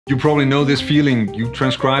You probably know this feeling. You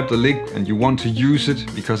transcribed the lick and you want to use it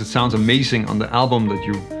because it sounds amazing on the album that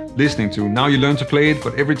you're listening to. Now you learn to play it,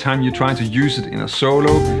 but every time you try to use it in a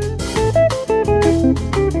solo,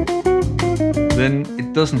 then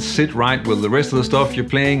it doesn't sit right with the rest of the stuff you're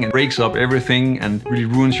playing and breaks up everything and really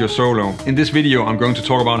ruins your solo. In this video, I'm going to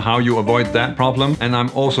talk about how you avoid that problem, and I'm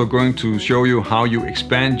also going to show you how you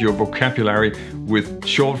expand your vocabulary with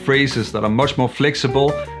short phrases that are much more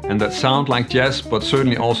flexible and that sound like jazz, but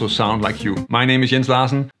certainly also sound like you. My name is Jens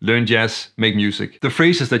Larsen. Learn jazz, make music. The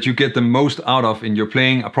phrases that you get the most out of in your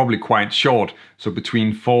playing are probably quite short, so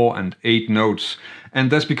between 4 and 8 notes.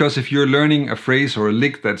 And that's because if you're learning a phrase or a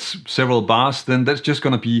lick that's several bars, then that's just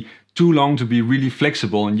gonna be too long to be really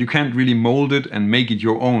flexible, and you can't really mold it and make it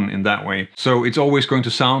your own in that way. So it's always going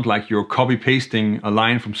to sound like you're copy-pasting a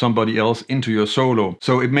line from somebody else into your solo.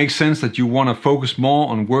 So it makes sense that you wanna focus more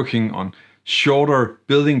on working on shorter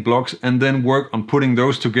building blocks and then work on putting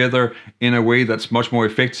those together in a way that's much more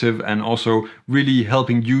effective and also really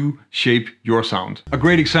helping you shape your sound. A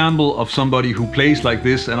great example of somebody who plays like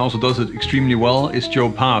this and also does it extremely well is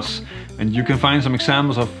Joe Pass. And you can find some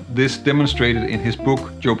examples of this demonstrated in his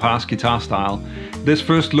book, Joe Pass Guitar Style. Let's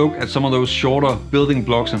first look at some of those shorter building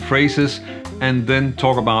blocks and phrases and then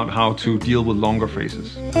talk about how to deal with longer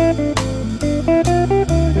phrases.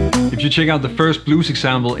 If you check out the first blues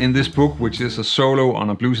example in this book, which is a solo on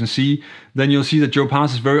a blues in C, then you'll see that Joe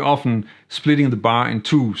Pass is very often splitting the bar in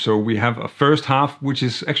two. So we have a first half, which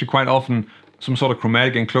is actually quite often some sort of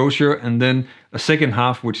chromatic enclosure, and then a second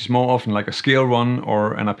half, which is more often like a scale run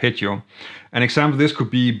or an arpeggio. An example of this could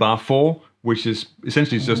be bar 4, which is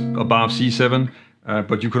essentially just a bar of C7,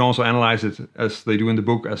 but you can also analyze it as they do in the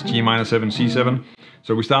book as G minor 7, C7.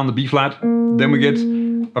 So we start on the B flat, then we get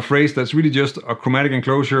a phrase that's really just a chromatic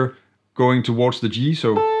enclosure going towards the G,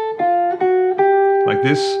 so like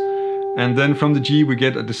this, and then from the G we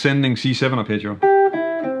get a descending C7 arpeggio,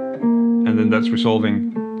 and then that's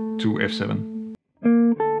resolving to F7.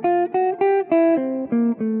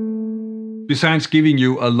 Besides giving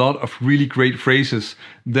you a lot of really great phrases,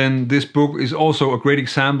 then this book is also a great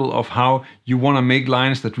example of how you want to make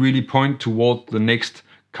lines that really point toward the next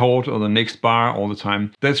chord or the next bar all the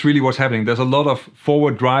time. That's really what's happening. There's a lot of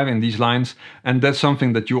forward drive in these lines, and that's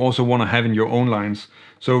something that you also want to have in your own lines.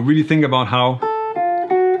 So really think about how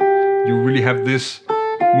you really have this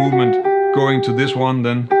movement going to this one,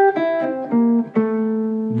 then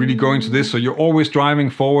really going to this. So you're always driving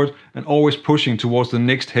forward and always pushing towards the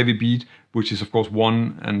next heavy beat, which is of course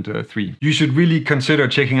 1 and 3. You should really consider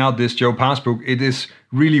checking out this Joe Pass book. It is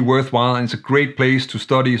really worthwhile, and it's a great place to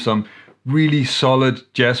study some really solid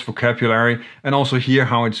jazz vocabulary and also hear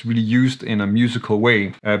how it's really used in a musical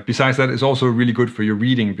way. Besides that, it's also really good for your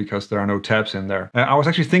reading because there are no tabs in there. I was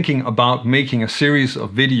actually thinking about making a series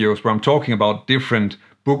of videos where I'm talking about different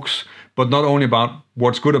books, but not only about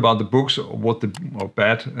what's good about the books or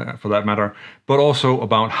bad for that matter, but also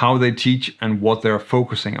about how they teach and what they're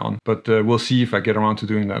focusing on. But we'll see if I get around to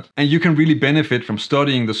doing that. And you can really benefit from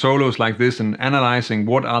studying the solos like this and analyzing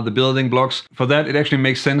what are the building blocks. For that, it actually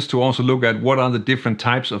makes sense to also look at what are the different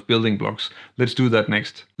types of building blocks. Let's do that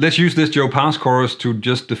next. Let's use this Joe Pass chorus to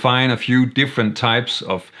just define a few different types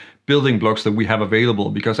of building blocks that we have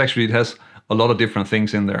available, because actually it has a lot of different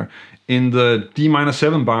things in there. In the D minor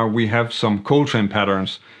 7 bar, we have some Coltrane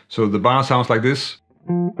patterns. So the bar sounds like this.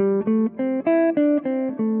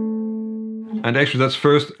 And actually that's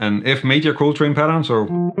first an F major Coltrane pattern, so,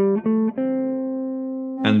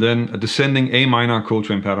 and then a descending A minor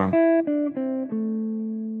Coltrane pattern.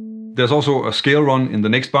 There's also a scale run in the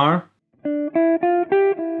next bar.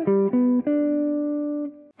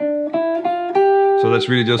 So that's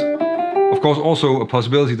really just, of course, also a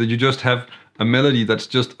possibility that you just have a melody that's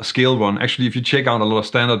just a scale run. Actually, if you check out a lot of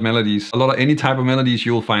standard melodies, a lot of any type of melodies,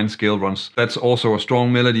 you'll find scale runs. That's also a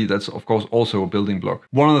strong melody. That's of course also a building block.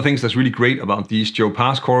 One of the things that's really great about these Joe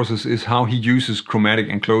Pass choruses is how he uses chromatic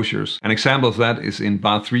enclosures. An example of that is in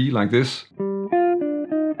bar 3, like this.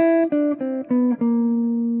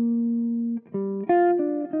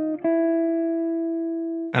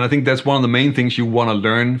 And I think that's one of the main things you want to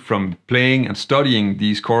learn from playing and studying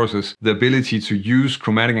these choruses, the ability to use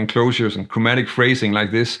chromatic enclosures and chromatic phrasing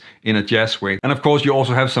like this in a jazz way. And of course you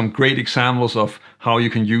also have some great examples of how you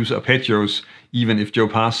can use arpeggios, even if Joe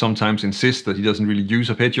Pass sometimes insists that he doesn't really use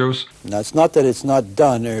arpeggios. Now it's not that it's not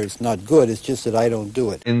done or it's not good, it's just that I don't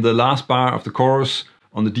do it. In the last bar of the chorus,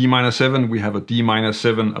 on the D minor 7, we have a D minor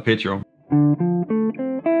 7 arpeggio.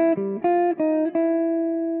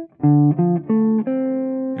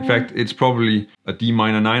 In fact, it's probably a D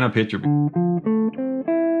minor 9 arpeggio.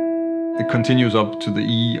 it continues up to the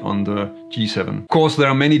E on the G7. Of course, there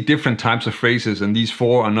are many different types of phrases, and these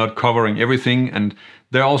 4 are not covering everything, and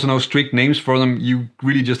there are also no strict names for them. You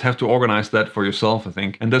really just have to organize that for yourself, I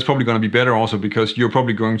think. And that's probably going to be better also because you're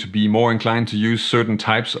probably going to be more inclined to use certain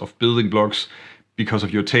types of building blocks because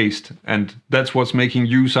of your taste. And that's what's making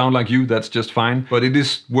you sound like you, that's just fine. But it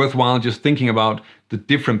is worthwhile just thinking about the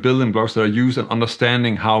different building blocks that are used and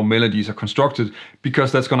understanding how melodies are constructed,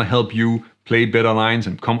 because that's going to help you play better lines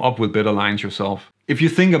and come up with better lines yourself. If you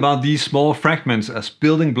think about these small fragments as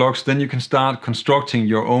building blocks, then you can start constructing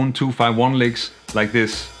your own 2-5-1 licks like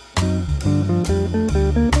this.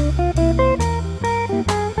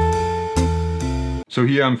 So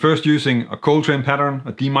here I'm first using a Coltrane pattern,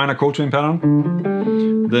 a D minor Coltrane pattern,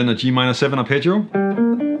 then a G minor 7 arpeggio,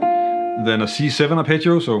 then a C7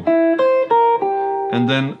 arpeggio, and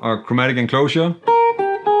then a chromatic enclosure,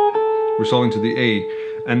 resolving to the A.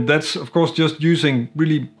 And that's of course just using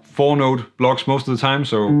really 4-note blocks most of the time,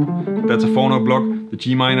 so that's a 4-note block, the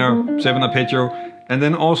G minor 7 arpeggio, and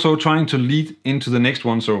then also trying to lead into the next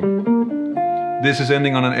one, so this is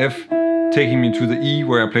ending on an F, taking me to the E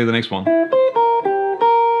where I play the next one.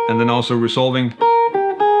 And then also resolving,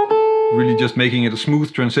 really just making it a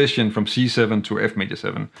smooth transition from C7 to F major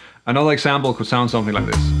 7. Another example could sound something like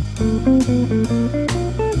this.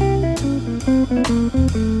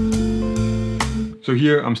 So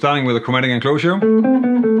here I'm starting with a chromatic enclosure,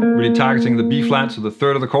 really targeting the B flat, so the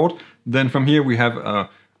 3rd of the chord. Then from here we have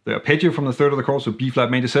the arpeggio from the 3rd of the chord, so B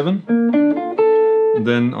flat major 7. And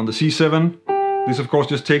then on the C7, this of course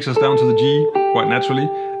just takes us down to the G quite naturally.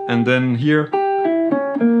 And then here,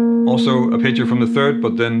 also arpeggio from the 3rd,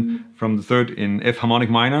 but then from the 3rd in F harmonic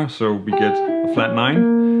minor, so we get a flat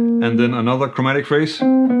 9. And then another chromatic phrase,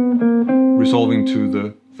 resolving to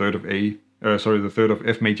the 3rd of A, the 3rd of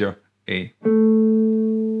F major A.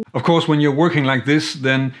 Of course, when you're working like this,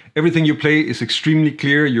 then everything you play is extremely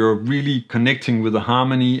clear. You're really connecting with the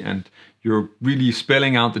harmony and you're really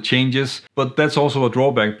spelling out the changes. But that's also a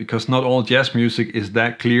drawback because not all jazz music is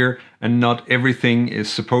that clear and not everything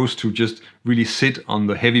is supposed to just really sit on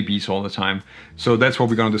the heavy beats all the time. So that's what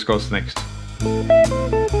we're going to discuss next.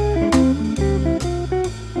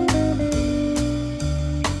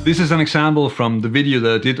 This is an example from the video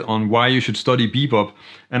that I did on why you should study bebop.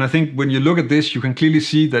 And I think when you look at this, you can clearly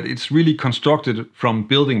see that it's really constructed from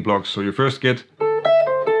building blocks. So you first get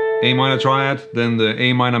A minor triad, then the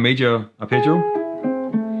A minor major arpeggio,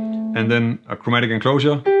 and then a chromatic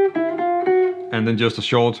enclosure, and then just a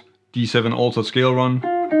short D7 altered scale run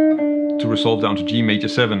to resolve down to G major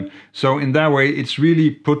 7. So in that way, it's really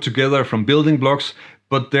put together from building blocks,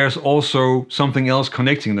 but there's also something else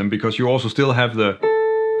connecting them because you also still have the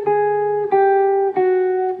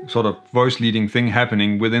sort of voice leading thing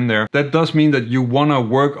happening within there. That does mean that you want to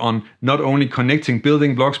work on not only connecting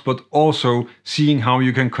building blocks, but also seeing how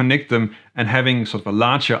you can connect them and having sort of a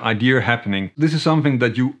larger idea happening. This is something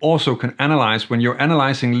that you also can analyze. When you're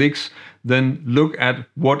analyzing licks, then look at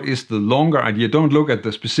what is the longer idea. Don't look at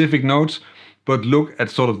the specific notes, but look at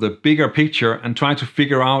sort of the bigger picture and try to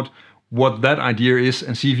figure out what that idea is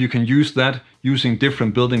and see if you can use that using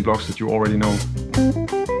different building blocks that you already know.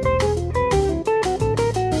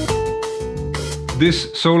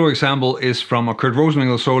 This solo example is from a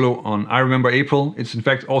Rosenwinkel solo on I Remember April. It's in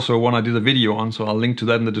fact also one I did a video on, so I'll link to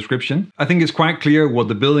that in the description. I think it's quite clear what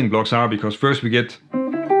the building blocks are because first we get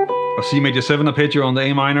a C major 7 arpeggio on the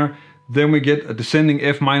A minor, then we get a descending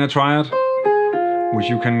F minor triad, which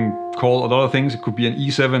you can call a lot of things. It could be an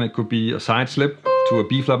E7, it could be a side slip to a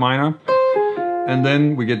B flat minor, and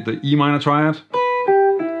then we get the E minor triad,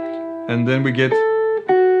 and then we get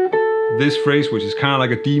this phrase, which is kind of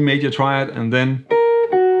like a D major triad, and then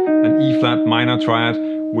an E flat minor triad,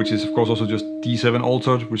 which is of course also just D7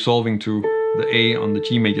 altered, resolving to the A on the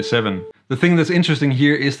G major 7. The thing that's interesting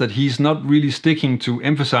here is that he's not really sticking to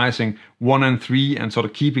emphasizing 1 and 3 and sort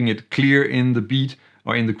of keeping it clear in the beat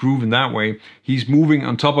or in the groove in that way. He's moving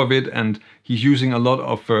on top of it and he's using a lot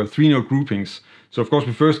of 3-note groupings. So of course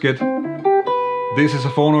we first get, this is a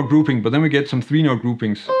 4-note grouping, but then we get some 3-note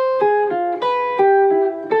groupings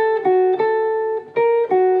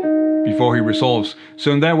before he resolves.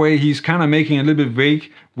 So in that way he's kind of making a little bit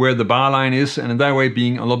vague where the bar line is, and in that way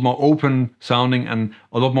being a lot more open sounding and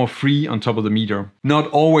a lot more free on top of the meter. Not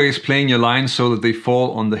always playing your lines so that they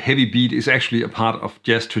fall on the heavy beat is actually a part of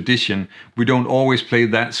jazz tradition. We don't always play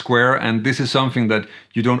that square, and this is something that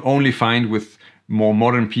you don't only find with more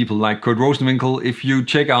modern people like Rosenwinkel. If you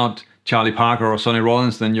check out Charlie Parker or Sonny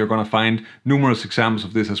Rollins, then you're going to find numerous examples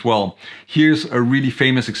of this as well. Here's a really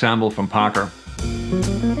famous example from Parker.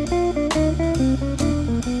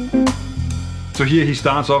 So here he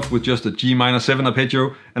starts off with just a G minor 7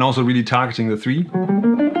 arpeggio and also really targeting the 3.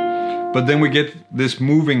 But then we get this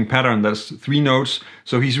moving pattern that's 3 notes.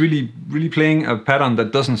 So he's really playing a pattern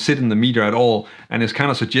that doesn't sit in the meter at all and is kind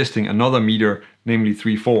of suggesting another meter, namely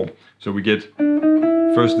 3/4. So we get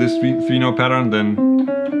first this 3-note pattern,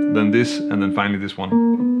 then this, and then finally this one.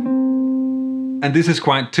 And this is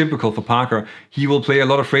quite typical for Parker. He will play a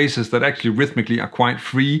lot of phrases that actually rhythmically are quite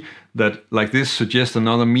free, that like this suggest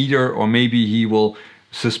another meter, or maybe he will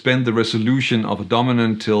suspend the resolution of a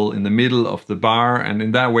dominant till in the middle of the bar, and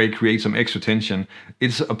in that way create some extra tension.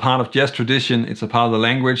 It's a part of jazz tradition, it's a part of the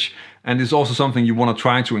language, and it's also something you want to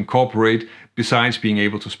try to incorporate besides being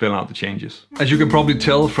able to spell out the changes. As you can probably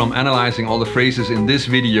tell from analyzing all the phrases in this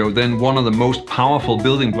video, then one of the most powerful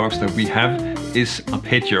building blocks that we have is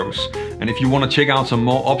arpeggios. And if you want to check out some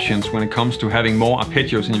more options when it comes to having more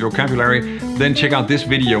arpeggios in your vocabulary, then check out this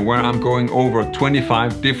video where I'm going over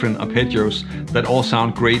 25 different arpeggios that all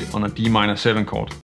sound great on a D minor 7 chord.